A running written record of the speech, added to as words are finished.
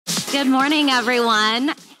Good morning,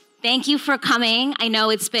 everyone. Thank you for coming. I know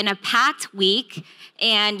it's been a packed week,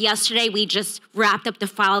 and yesterday we just wrapped up the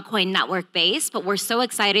Filecoin Network base, but we're so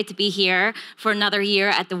excited to be here for another year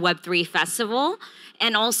at the Web3 Festival,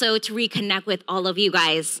 and also to reconnect with all of you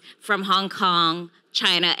guys from Hong Kong,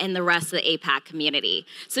 China, and the rest of the APAC community.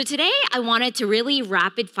 So today I wanted to really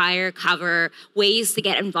rapid fire cover ways to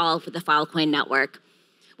get involved with the Filecoin Network.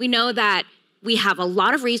 We know that we have a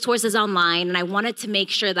lot of resources online, and I wanted to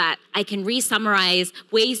make sure that I can re-summarize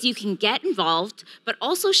ways you can get involved, but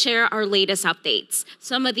also share our latest updates.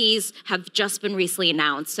 Some of these have just been recently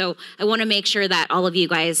announced, so I want to make sure that all of you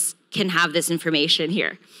guys can have this information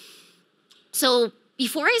here. So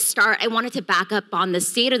before I start, I wanted to back up on the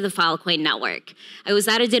state of the Filecoin Network. I was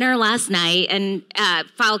at a dinner last night, and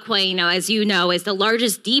Filecoin, as you know, is the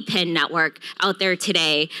largest DePIN network out there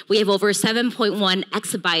today. We have over 7.1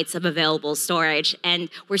 exabytes of available storage, and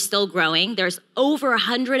we're still growing. There's over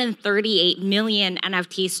 138 million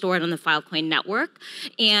NFTs stored on the Filecoin Network.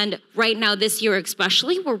 And right now, this year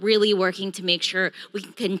especially, we're really working to make sure we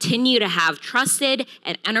can continue to have trusted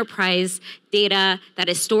and enterprise data that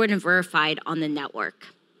is stored and verified on the network.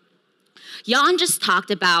 Jan just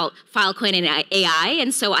talked about Filecoin and AI,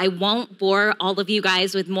 and so I won't bore all of you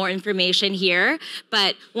guys with more information here,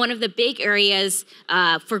 but one of the big areas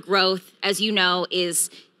for growth, as you know, is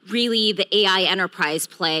really the AI enterprise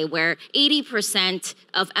play, where 80%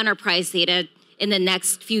 of enterprise data in the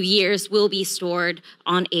next few years will be stored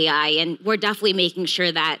on AI. And we're definitely making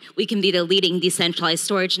sure that we can be the leading decentralized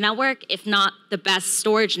storage network, if not the best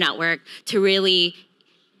storage network, to really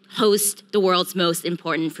host the world's most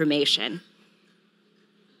important information.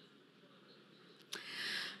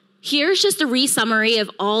 Here's just a re-summary of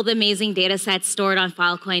all the amazing data sets stored on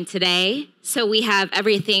Filecoin today. So we have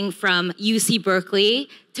everything from UC Berkeley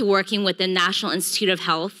to working with the National Institute of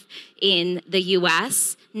Health in the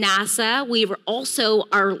US, NASA. We also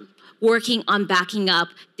are working on backing up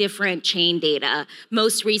different chain data.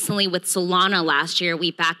 Most recently with Solana last year,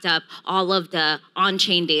 we backed up all of the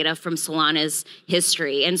on-chain data from Solana's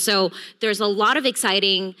history. And so there's a lot of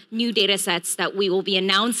exciting new data sets that we will be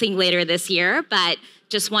announcing later this year, but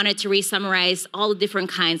just wanted to re-summarize all the different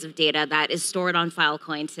kinds of data that is stored on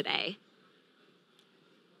Filecoin today.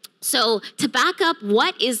 So to back up,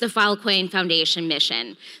 what is the Filecoin Foundation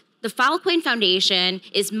mission? The Filecoin Foundation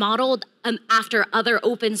is modeled after other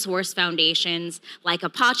open source foundations like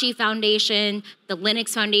Apache Foundation, the Linux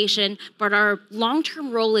Foundation, but our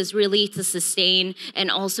long-term role is really to sustain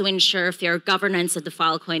and also ensure fair governance of the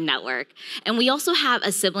Filecoin network. And we also have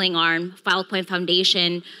a sibling arm, Filecoin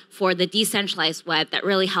Foundation, for the decentralized web that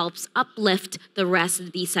really helps uplift the rest of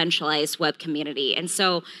the decentralized web community. And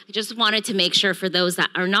so I just wanted to make sure for those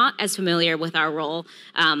that are not as familiar with our role,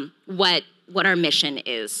 what our mission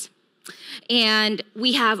is. And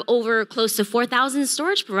we have over close to 4,000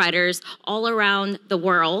 storage providers all around the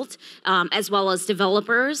world, as well as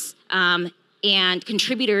developers and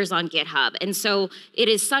contributors on GitHub. And so it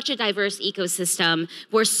is such a diverse ecosystem.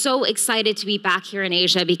 We're so excited to be back here in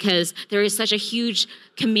Asia because there is such a huge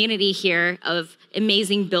community here of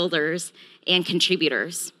amazing builders and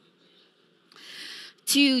contributors.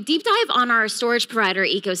 To deep dive on our storage provider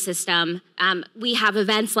ecosystem, we have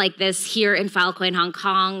events like this here in Filecoin Hong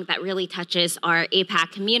Kong that really touches our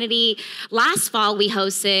APAC community. Last fall, we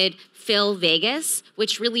hosted Phil Vegas,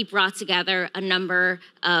 which really brought together a number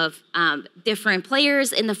of different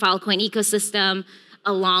players in the Filecoin ecosystem,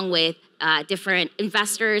 along with different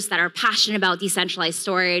investors that are passionate about decentralized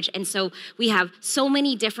storage. And so we have so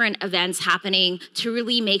many different events happening to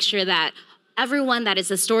really make sure that everyone that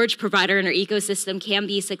is a storage provider in our ecosystem can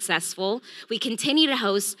be successful. We continue to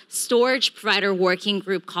host storage provider working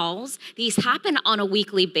group calls. These happen on a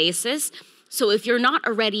weekly basis. So if you're not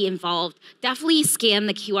already involved, definitely scan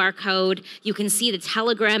the QR code. You can see the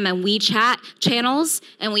Telegram and WeChat channels,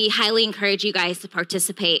 and we highly encourage you guys to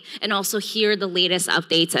participate and also hear the latest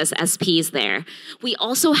updates as SPs there. We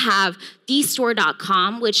also have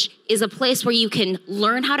dstore.com, which is a place where you can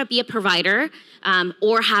learn how to be a provider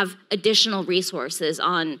or have additional resources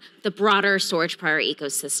on the broader storage provider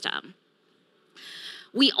ecosystem.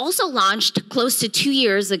 We also launched close to 2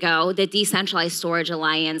 years ago the Decentralized Storage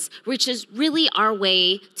Alliance, which is really our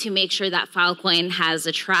way to make sure that Filecoin has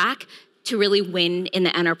a track to really win in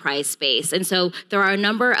the enterprise space. And so there are a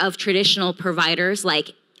number of traditional providers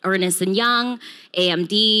like Ernst & Young,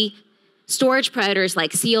 AMD, storage providers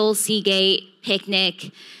like Seal, Seagate,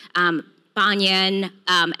 Picnic, Banyan,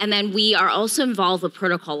 and then we are also involved with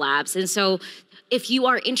Protocol Labs. And so if you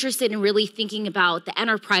are interested in really thinking about the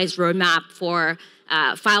enterprise roadmap for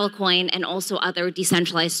Filecoin and also other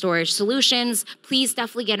decentralized storage solutions, please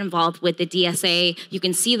definitely get involved with the DSA. You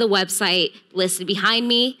can see the website listed behind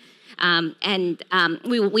me.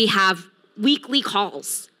 We have weekly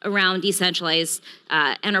calls around decentralized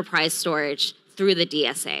enterprise storage through the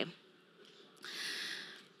DSA.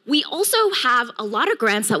 We also have a lot of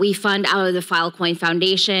grants that we fund out of the Filecoin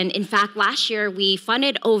Foundation. In fact, last year we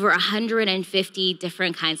funded over 150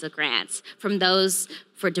 different kinds of grants, from those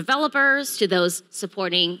for developers to those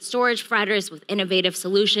supporting storage providers with innovative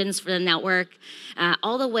solutions for the network,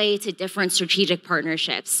 all the way to different strategic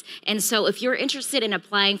partnerships. And so if you're interested in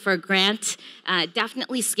applying for a grant,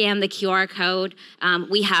 definitely scan the QR code.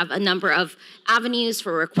 We have a number of avenues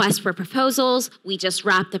for requests for proposals. We just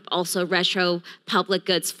wrapped up also retro public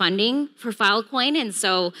goods funding for Filecoin. And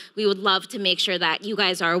so we would love to make sure that you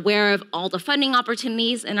guys are aware of all the funding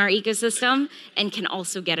opportunities in our ecosystem and can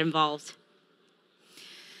also get involved.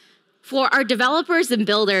 For our developers and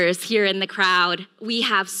builders here in the crowd, we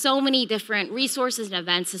have so many different resources and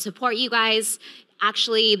events to support you guys.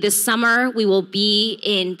 Actually, this summer, we will be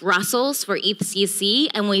in Brussels for ETHCC,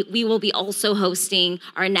 and we will be also hosting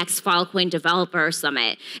our next Filecoin Developer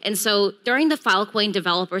Summit. And so during the Filecoin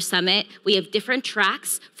Developer Summit, we have different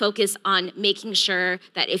tracks focused on making sure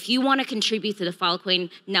that if you want to contribute to the Filecoin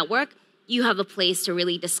network, you have a place to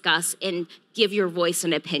really discuss and give your voice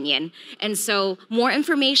and opinion. And so more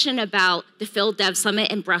information about the Phil Dev Summit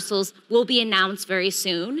in Brussels will be announced very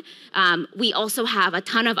soon. We also have a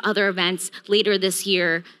ton of other events later this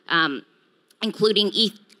year, including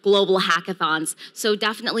ETH Global Hackathons. So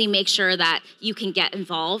definitely make sure that you can get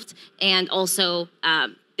involved and also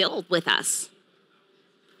build with us.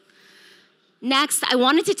 Next, I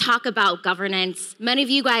wanted to talk about governance. Many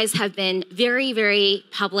of you guys have been very, very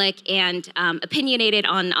public and opinionated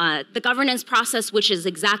on the governance process, which is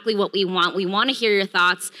exactly what we want. We want to hear your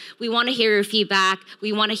thoughts. We want to hear your feedback.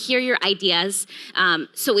 We want to hear your ideas.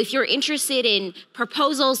 So if you're interested in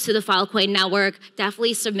proposals to the Filecoin network,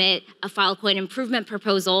 definitely submit a Filecoin improvement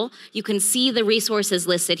proposal. You can see the resources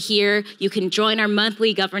listed here. You can join our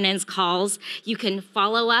monthly governance calls. You can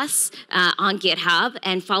follow us on GitHub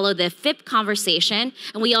and follow the FIP conversation.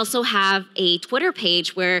 And we also have a Twitter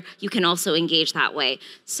page where you can also engage that way.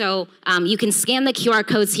 So you can scan the QR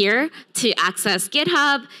codes here to access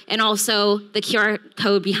GitHub, and also the QR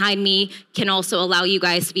code behind me can also allow you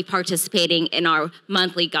guys to be participating in our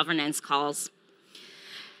monthly governance calls.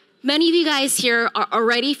 Many of you guys here are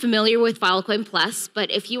already familiar with Filecoin Plus,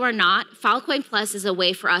 but if you are not, Filecoin Plus is a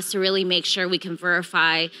way for us to really make sure we can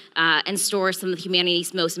verify and store some of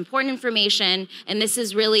humanity's most important information. And this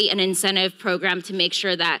is really an incentive program to make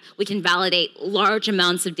sure that we can validate large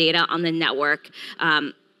amounts of data on the network,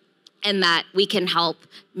 and that we can help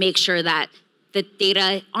make sure that the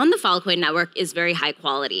data on the Filecoin network is very high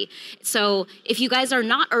quality. So if you guys are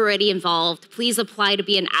not already involved, please apply to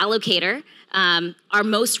be an allocator. Our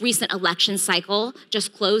most recent election cycle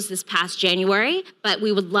just closed this past January, but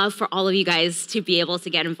we would love for all of you guys to be able to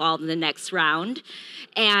get involved in the next round.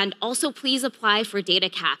 And also please apply for data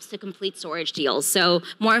caps to complete storage deals. So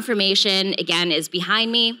more information, again, is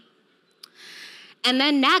behind me. And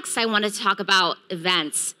then next, I want to talk about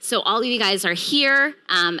events. So all of you guys are here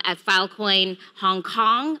at Filecoin Hong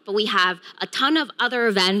Kong, but we have a ton of other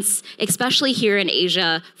events, especially here in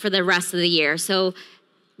Asia, for the rest of the year. So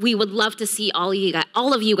we would love to see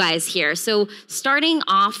all of you guys here. So starting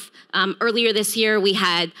off earlier this year, we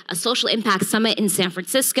had a social impact summit in San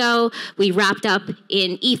Francisco. We wrapped up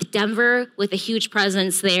in ETH Denver with a huge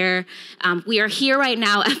presence there. We are here right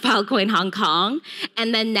now at Filecoin Hong Kong.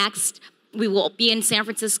 And then next, we will be in San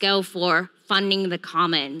Francisco for Funding the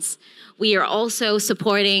Commons. We are also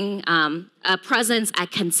supporting a presence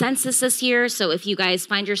at Consensus this year. So if you guys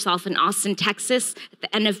find yourself in Austin, Texas at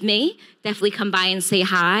the end of May, definitely come by and say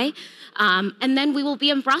hi. And then we will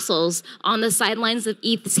be in Brussels on the sidelines of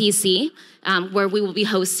ETHCC, where we will be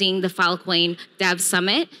hosting the Filecoin Dev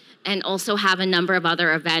Summit and also have a number of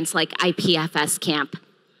other events like IPFS Camp.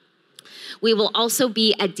 We will also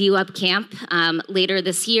be at DWeb Camp later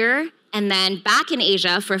this year. And then back in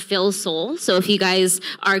Asia for Phil Seoul. So if you guys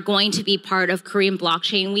are going to be part of Korean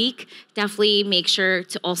Blockchain Week, definitely make sure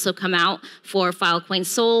to also come out for Filecoin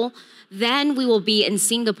Seoul. Then we will be in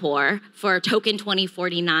Singapore for Token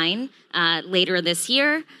 2049 later this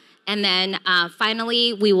year. And then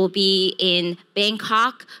finally, we will be in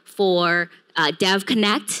Bangkok for Dev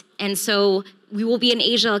Connect. And so we will be in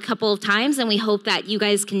Asia a couple of times, and we hope that you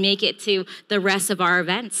guys can make it to the rest of our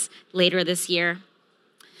events later this year.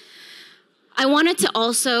 I wanted to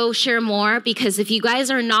also share more because if you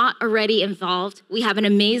guys are not already involved, we have an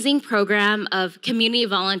amazing program of community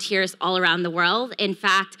volunteers all around the world. In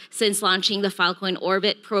fact, since launching the Filecoin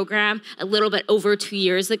Orbit program a little bit over 2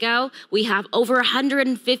 years ago, we have over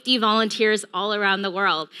 150 volunteers all around the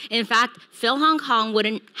world. In fact, Phil Hong Kong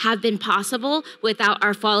wouldn't have been possible without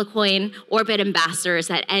our Filecoin Orbit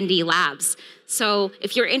ambassadors at ND Labs. So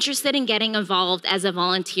if you're interested in getting involved as a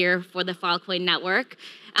volunteer for the Filecoin Network,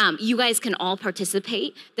 you guys can all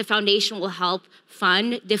participate. The foundation will help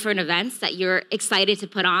fund different events that you're excited to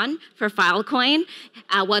put on for Filecoin,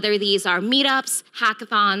 whether these are meetups,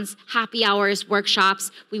 hackathons, happy hours,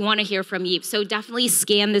 workshops. We want to hear from you. So definitely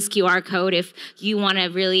scan this QR code if you want to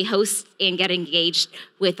really host and get engaged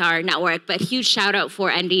with our network. But huge shout out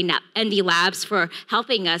for ND Labs for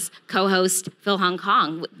helping us co-host Phil Hong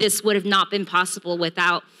Kong. This would have not been possible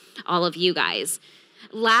without all of you guys.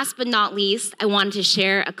 Last but not least, I wanted to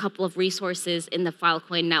share a couple of resources in the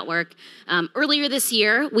Filecoin network. Earlier this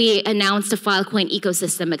year, we announced a Filecoin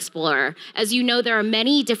Ecosystem Explorer. As you know, there are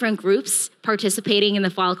many different groups participating in the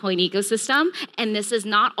Filecoin ecosystem, and this is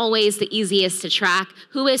not always the easiest to track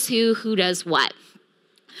who is who does what.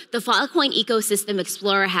 The Filecoin Ecosystem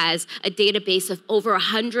Explorer has a database of over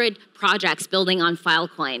 100 projects building on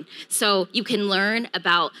Filecoin. So you can learn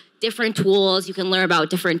about different tools, you can learn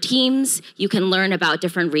about different teams, you can learn about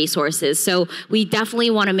different resources. So we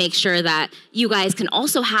definitely want to make sure that you guys can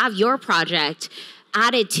also have your project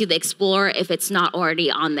added to the Explorer if it's not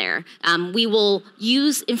already on there. We will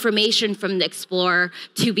use information from the Explorer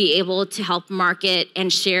to be able to help market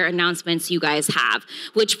and share announcements you guys have.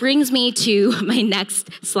 Which brings me to my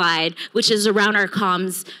next slide, which is around our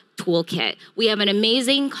comms toolkit. We have an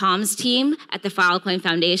amazing comms team at the Filecoin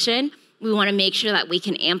Foundation. We want to make sure that we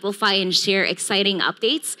can amplify and share exciting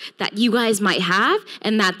updates that you guys might have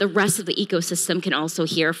and that the rest of the ecosystem can also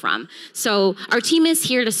hear from. So our team is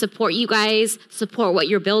here to support you guys, support what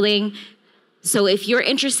you're building. So if you're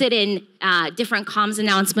interested in different comms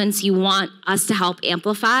announcements you want us to help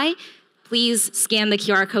amplify, please scan the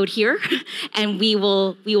QR code here and we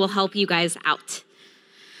will help you guys out.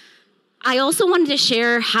 I also wanted to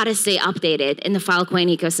share how to stay updated in the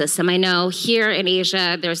Filecoin ecosystem. I know here in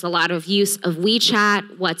Asia, there's a lot of use of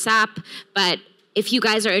WeChat, WhatsApp, but if you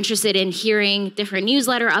guys are interested in hearing different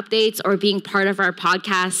newsletter updates or being part of our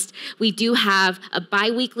podcast, we do have a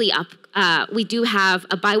bi-weekly update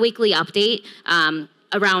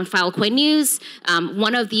around Filecoin news.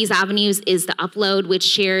 One of these avenues is the Upload, which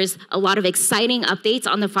shares a lot of exciting updates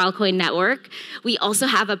on the Filecoin network. We also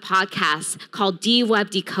have a podcast called D-Web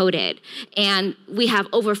Decoded, and we have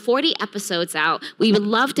over 40 episodes out. We would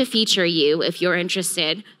love to feature you if you're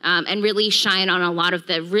interested and really shine on a lot of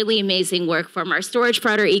the really amazing work from our storage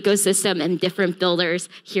provider ecosystem and different builders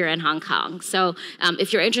here in Hong Kong. So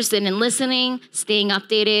if you're interested in listening, staying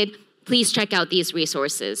updated, please check out these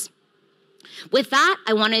resources. With that,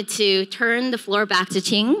 I wanted to turn the floor back to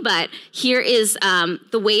Ting, but here is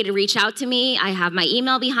the way to reach out to me. I have my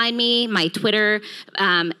email behind me, my Twitter,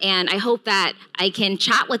 and I hope that I can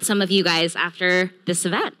chat with some of you guys after this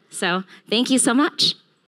event. So thank you so much.